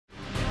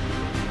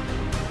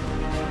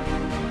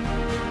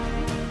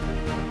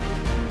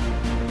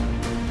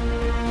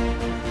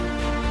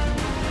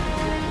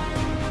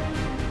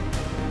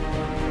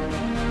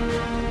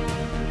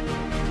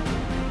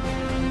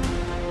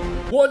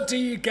What do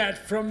you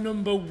get from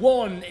number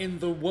 1 in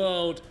the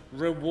world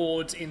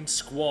rewards in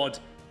squad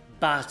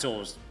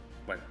battles?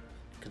 Wait,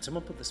 can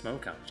someone put the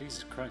smoke out?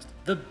 Jesus Christ.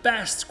 The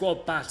best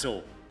squad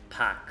battle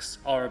packs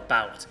are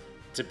about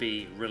to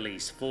be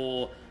released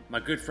for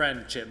my good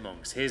friend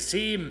Chipmunks. His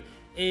team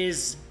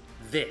is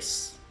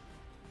this.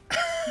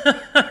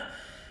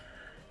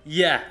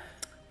 Yeah.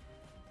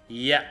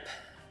 Yep.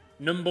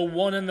 Number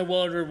 1 in the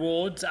world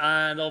rewards,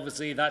 and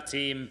obviously that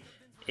team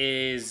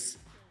is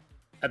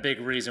a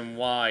big reason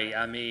why.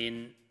 I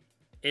mean,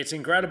 it's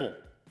incredible.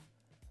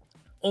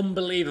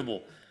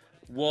 Unbelievable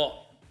what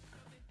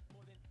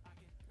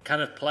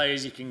kind of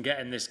players you can get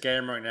in this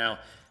game right now.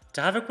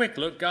 To have a quick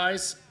look,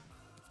 guys,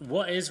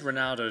 what is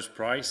Ronaldo's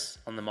price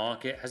on the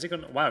market? Has it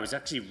gone? Wow, it's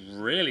actually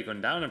really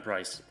gone down in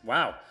price.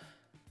 Wow.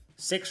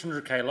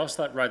 600k, lost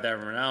that right there,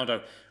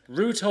 Ronaldo.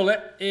 Ruud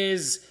Gullit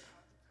is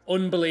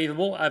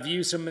unbelievable. I've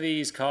used some of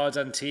these cards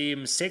on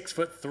teams.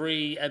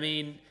 6'3". I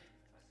mean,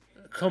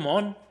 come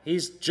on.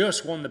 He's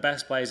just one of the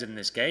best players in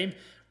this game.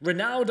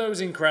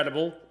 Ronaldo's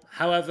incredible.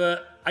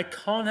 However, I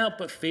can't help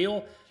but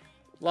feel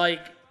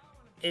like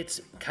it's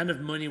kind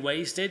of money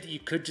wasted. You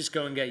could just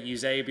go and get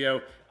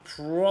Eusebio.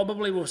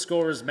 Probably will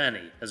score as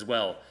many as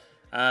well.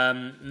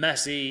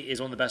 Messi is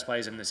one of the best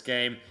players in this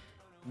game.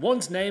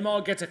 Once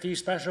Neymar gets a few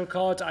special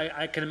cards,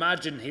 I can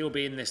imagine he'll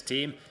be in this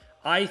team.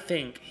 I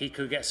think he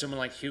could get someone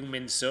like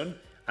Heung-min Son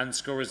and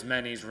score as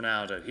many as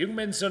Ronaldo.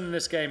 Heung-min Son in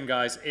this game,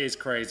 guys, is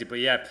crazy. But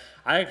yeah,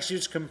 I actually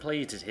just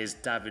completed his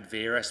David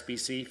Villa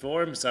SBC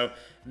for him. So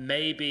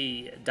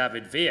maybe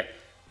David Villa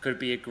could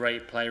be a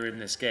great player in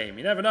this game.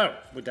 You never know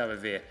with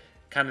David Villa.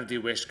 Kind of do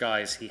wish,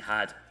 guys, he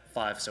had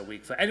 5-star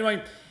week for.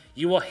 Anyway,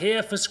 you are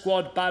here for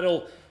squad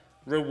battle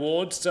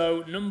rewards.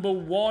 So number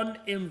 1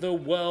 in the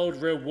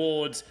world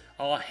rewards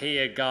are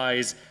here,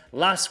 guys.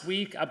 Last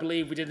week, I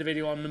believe we did a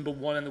video on number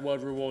 1 in the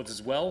world rewards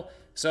as well.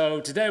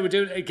 So today we're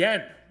doing it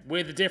again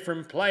with a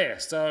different player.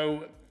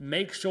 So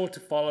make sure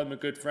to follow my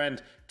good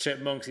friend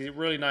Chipmunks. He's a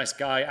really nice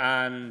guy.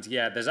 And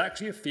yeah, there's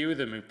actually a few of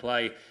them who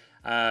play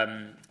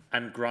and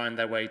grind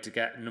their way to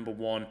get number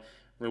 1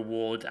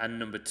 reward. And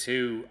number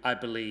 2, I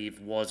believe,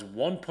 was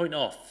 1 point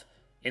off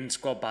in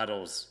squad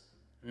battles.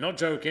 Not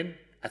joking.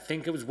 I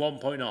think it was 1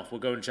 point off.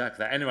 We'll go and check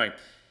that. Anyway,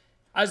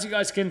 as you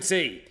guys can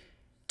see,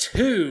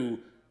 2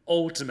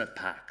 ultimate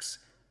packs,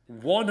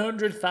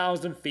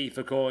 100,000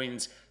 FIFA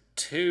coins,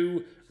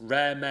 2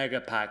 rare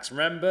mega packs.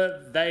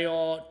 Remember, they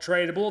are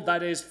tradable.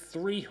 That is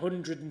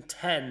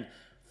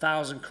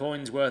 310,000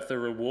 coins worth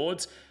of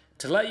rewards.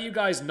 To let you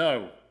guys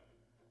know,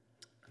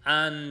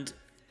 and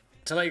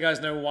to let you guys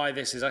know why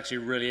this is actually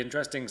really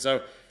interesting.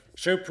 So,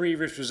 show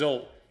previous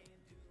result.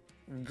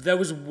 There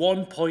was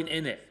 1 point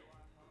in it.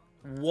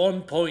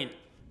 1 point.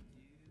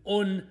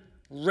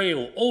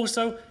 Unreal.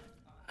 Also,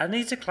 I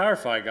need to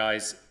clarify,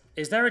 guys.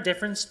 Is there a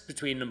difference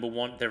between number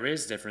 1? There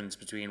is a difference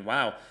between,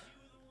 wow,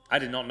 I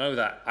did not know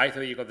that. I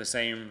thought you got the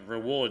same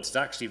rewards. It's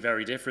actually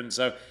very different.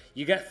 So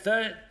you get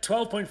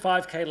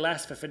 12.5k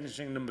less for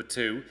finishing number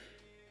 2.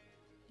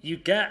 You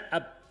get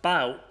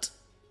about,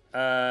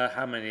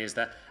 how many is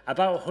that?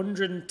 About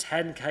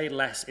 110k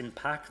less in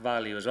pack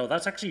value as well.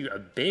 That's actually a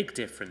big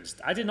difference.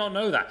 I did not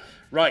know that.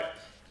 Right,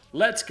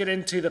 let's get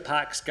into the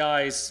packs,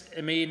 guys.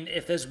 I mean,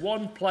 if there's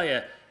one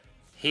player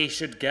he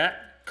should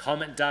get,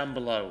 comment down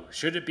below.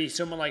 Should it be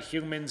someone like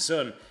Heung-min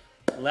Son?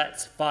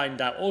 Let's find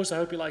out. Also,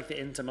 hope you like the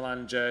Inter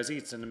Milan jersey.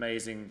 It's an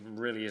amazing,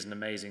 really is an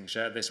amazing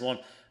shirt, this one.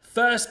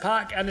 First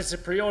pack, and it's a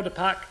pre-order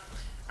pack.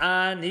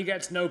 And he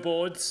gets no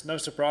boards. No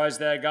surprise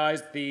there,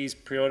 guys. These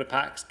pre-order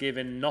packs give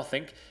him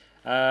nothing.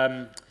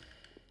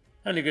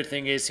 Only good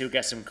thing is he'll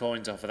get some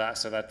coins off of that,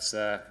 so that's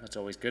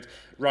always good.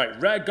 Right,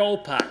 rare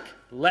gold pack.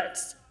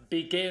 Let's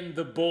begin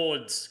the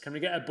boards. Can we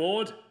get a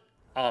board?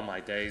 Oh, my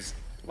days.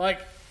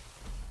 Like,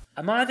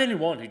 am I the only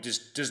one who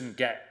just doesn't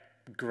get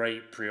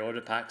great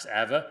pre-order packs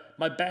ever?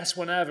 My best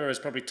one ever is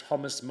probably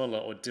Thomas Muller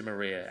or Di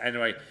Maria.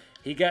 Anyway,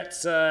 he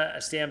gets a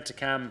CM to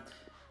Cam,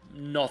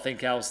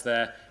 nothing else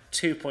there.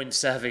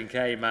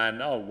 2.7k,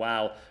 man. Oh,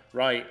 wow.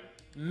 Right,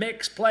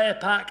 mixed player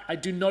pack. I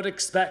do not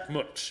expect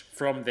much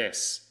from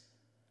this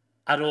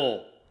at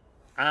all.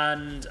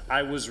 And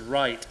I was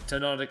right to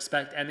not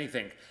expect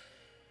anything.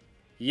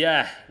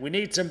 Yeah, we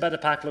need some better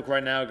pack luck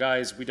right now,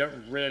 guys. We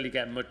don't really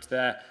get much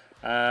there.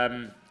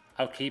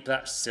 I'll keep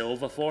that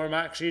silver for him,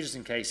 actually, just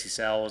in case he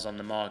sells on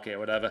the market or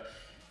whatever.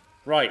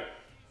 Right.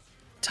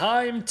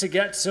 Time to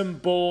get some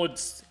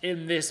boards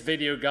in this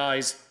video,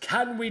 guys.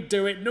 Can we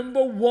do it?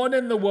 Number 1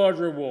 in the world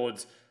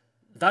rewards.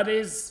 That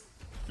is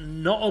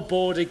not a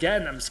board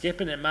again. I'm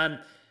skipping it, man.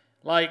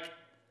 Like,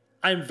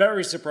 I'm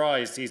very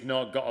surprised he's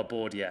not got a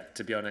board yet,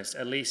 to be honest.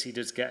 At least he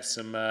does get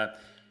some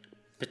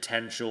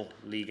potential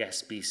League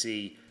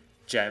SBC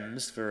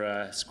gems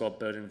for squad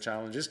building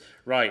challenges.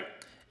 Right.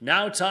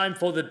 Now time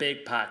for the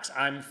big packs.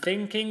 I'm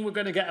thinking we're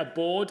going to get a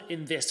board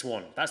in this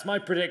one. That's my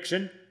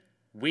prediction.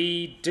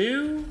 We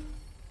do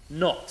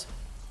not.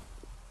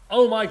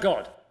 Oh my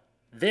god.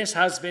 This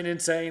has been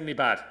insanely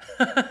bad.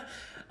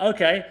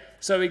 Okay,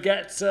 so we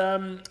get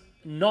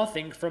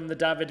nothing from the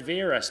David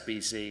Villa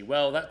SBC.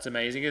 Well, that's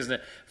amazing, isn't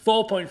it?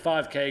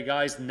 4.5k,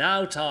 guys.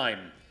 Now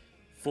time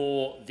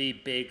for the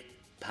big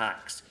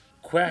packs.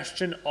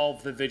 Question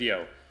of the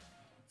video.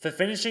 For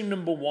finishing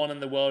number 1 in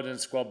the world in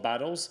squad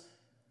battles,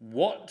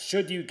 what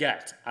should you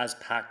get as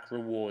pack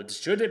rewards?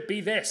 Should it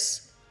be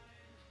this?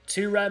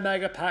 2 rare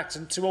mega packs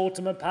and 2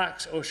 ultimate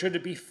packs? Or should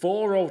it be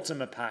 4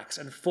 ultimate packs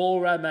and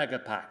 4 rare mega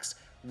packs?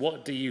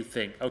 What do you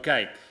think?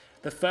 Okay,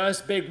 the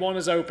first big one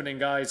is opening,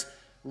 guys.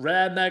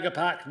 Rare mega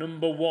pack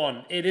number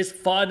 1. It is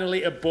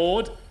finally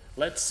aboard.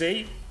 Let's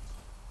see.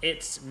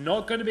 It's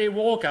not going to be a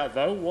walkout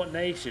though. What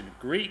nation?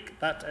 Greek.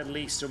 That's at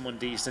least someone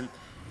decent.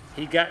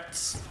 He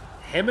gets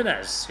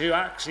Jimenez, who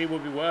actually will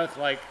be worth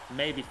like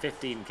maybe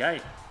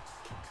 15k.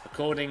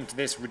 According to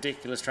this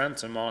ridiculous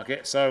transfer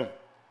market. So,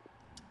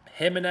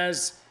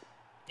 Jimenez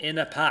in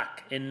a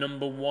pack in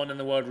number 1 in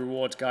the world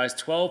rewards, guys.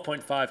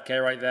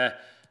 12.5k right there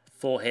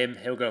for him.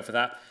 He'll go for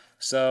that.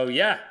 So,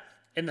 yeah.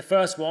 In the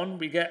first one,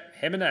 we get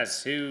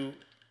Jimenez, who...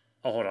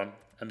 Oh, hold on.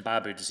 And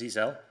Babu, does he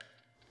sell?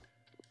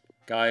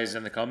 Guys,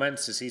 in the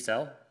comments, does he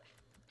sell?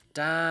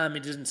 Damn, he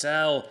doesn't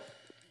sell.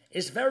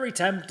 It's very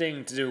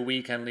tempting to do a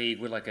weekend league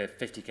with like a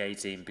 50k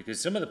team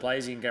because some of the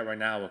players you can get right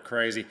now are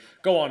crazy.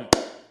 Go on.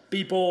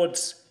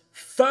 B-boards.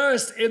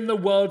 First in the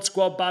World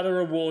Squad Battle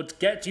Rewards.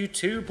 Get you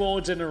 2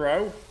 boards in a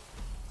row.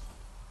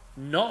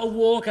 Not a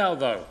walkout,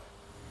 though.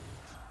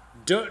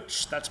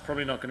 Dutch. That's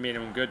probably not going to be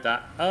anyone good,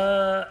 that.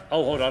 Oh,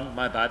 hold on.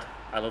 My bad.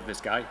 I love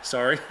this guy.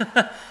 Sorry.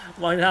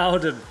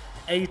 Wijnaldum.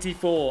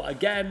 84.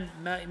 Again,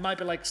 it might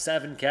be like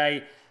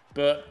 7k.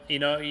 But, you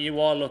know, you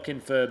are looking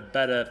for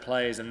better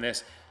players than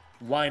this.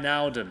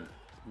 Wijnaldum.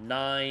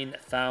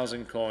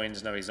 9,000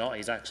 coins. No, he's not.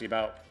 He's actually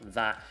about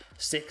that.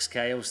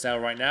 6k he'll sell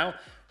right now.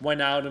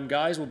 Wijnaldum,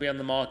 guys, will be on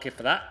the market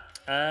for that.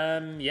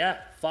 Yeah,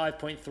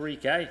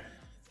 5.3k.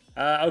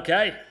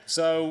 Okay,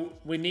 so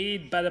we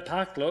need better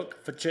pack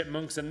luck for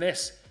Chipmunks than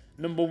this.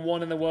 Number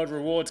 1 in the world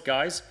rewards,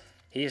 guys.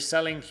 He is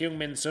selling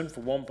Heung-min Son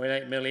for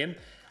 1.8 million.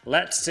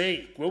 Let's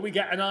see. Will we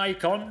get an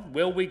icon?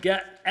 Will we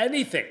get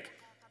anything?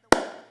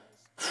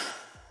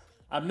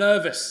 I'm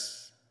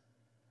nervous.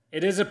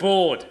 It is a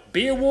board.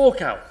 Be a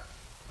walkout.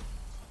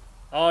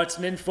 Oh, it's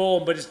an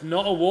inform, but it's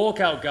not a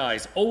walkout,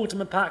 guys.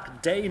 Ultimate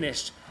pack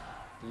Danish.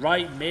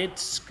 Right mid.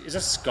 Is that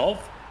Skov?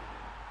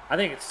 I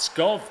think it's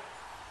Skov.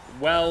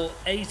 Well,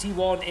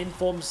 81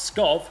 inform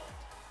Skov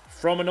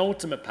from an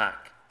ultimate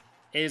pack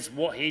is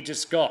what he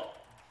just got.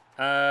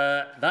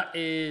 That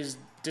is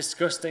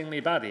disgustingly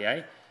bad,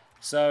 eh?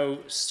 So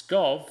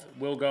Skov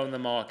will go on the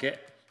market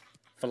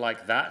for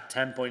like that,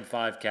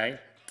 10.5k.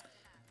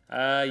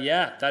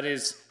 Yeah, that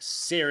is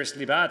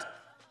seriously bad.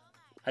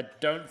 I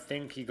don't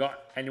think he got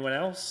anyone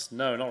else.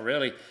 No, not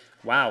really.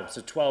 Wow,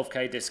 so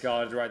 12k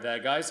discarded right there,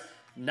 guys.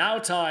 Now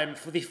time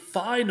for the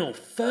final,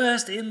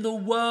 first in the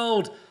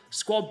world,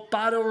 Squad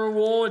Battle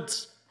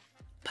Rewards.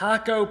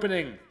 Pack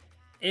opening.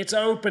 It's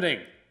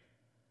opening.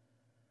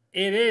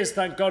 It is,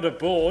 thank God, a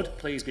board.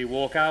 Please be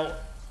walkout.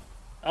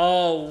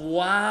 Oh,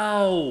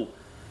 wow.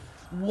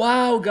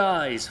 Wow,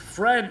 guys.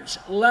 French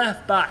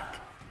left back.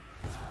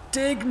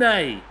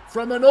 Digne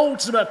from an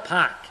ultimate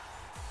pack.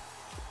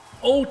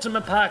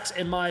 Ultimate packs,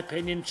 in my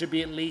opinion, should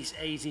be at least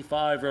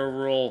 85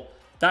 overall.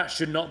 That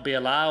should not be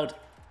allowed.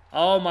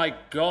 Oh my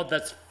God,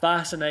 that's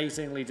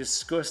fascinatingly,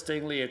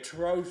 disgustingly,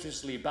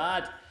 atrociously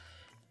bad.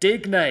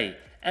 Digne,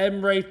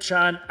 Emre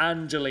Can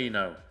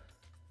Angelino.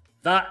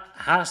 That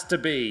has to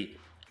be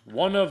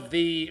one of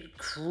the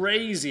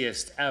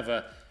craziest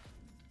ever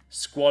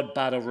squad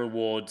battle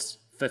rewards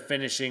for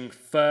finishing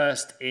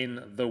first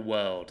in the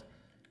world.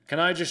 Can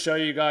I just show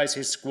you guys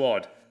his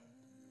squad?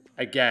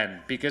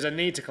 Again, because I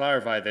need to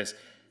clarify this.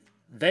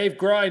 They've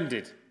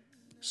grinded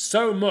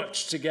so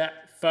much to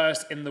get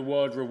first in the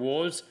world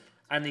rewards,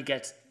 and he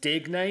gets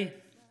Digne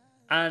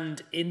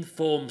and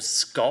inform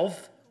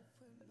Skov.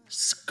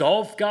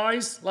 Skov,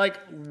 guys? Like,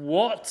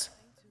 what?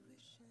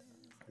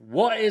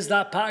 What is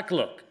that pack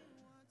look?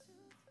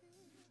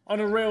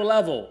 On a real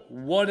level,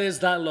 what is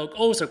that look?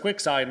 Also, quick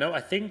side note,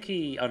 I think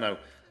he... Oh, no.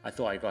 I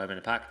thought I got him in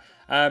a pack.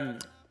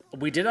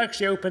 We did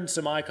actually open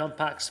some icon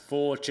packs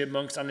for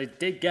Chipmunks, and they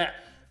did get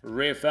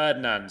Rio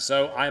Ferdinand.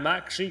 So I'm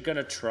actually going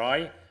to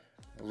try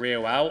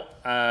Rio out.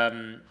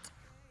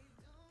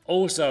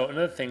 Also,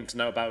 another thing to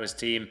know about his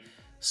team.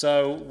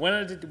 So when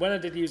I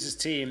did use his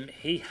team,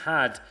 he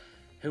had...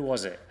 Who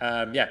was it?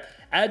 Yeah,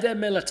 Eder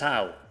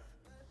Militao.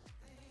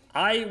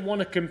 I want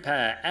to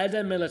compare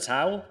Eder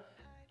Militao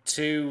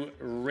to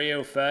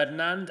Rio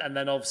Ferdinand and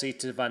then obviously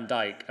to Van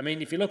Dijk. I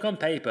mean, if you look on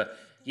paper,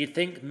 you'd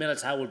think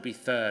Militao would be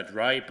third,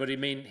 right? But I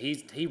mean,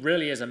 he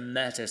really is a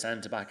meta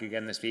centre-back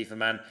again, this FIFA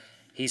man.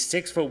 He's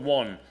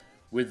 6'1"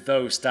 with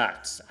those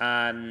stats.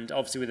 And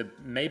obviously with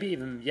maybe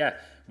even, yeah,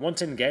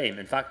 once in game.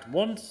 In fact,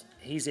 once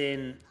he's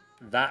in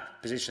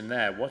that position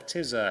there, what's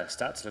his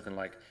stats looking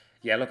like?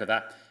 Yeah, look at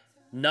that.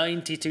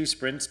 92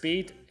 sprint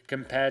speed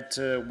compared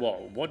to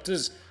what?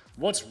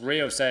 What's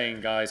Rio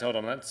saying, guys? Hold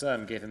on, let's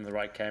give him the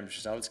right Cambridge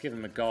style. Let's give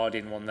him a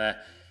Guardian one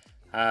there.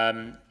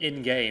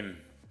 In game,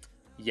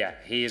 yeah,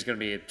 he is going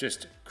to be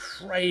just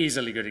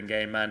crazily good in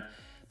game, man.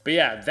 But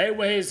yeah, they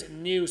were his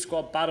new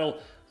squad battle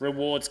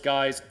rewards,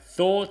 guys.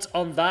 Thoughts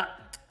on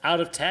that out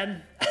of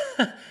 10?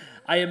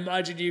 I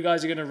imagine you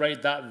guys are going to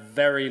rate that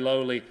very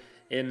lowly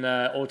in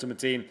Ultimate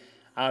Team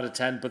out of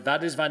 10. But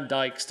that is Van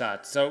Dijk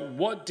stats. So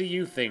what do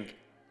you think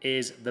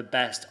is the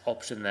best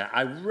option there?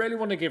 I really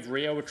want to give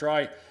Rio a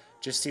try.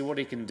 Just see what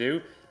he can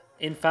do.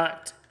 In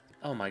fact,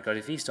 oh my god,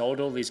 if he sold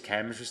all these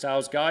chemistry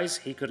styles, guys,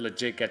 he could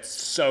legit get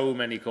so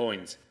many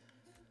coins.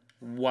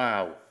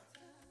 Wow.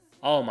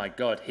 Oh my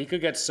god, he could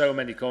get so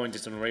many coins,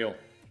 it's unreal.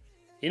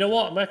 You know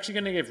what? I'm actually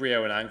going to give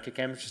Rio an anchor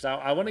chemistry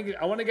style. I want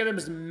to get him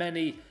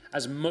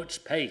as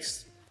much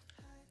pace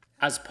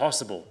as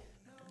possible.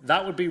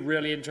 That would be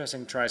really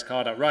interesting to try his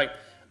card out. Right,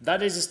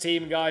 that is his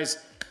team, guys.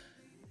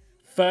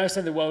 First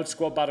in the World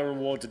Squad Battle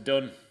rewards are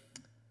done.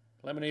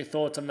 Let me know your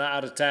thoughts on that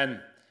out of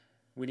 10.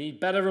 We need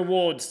better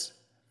rewards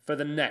for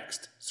the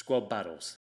next squad battles.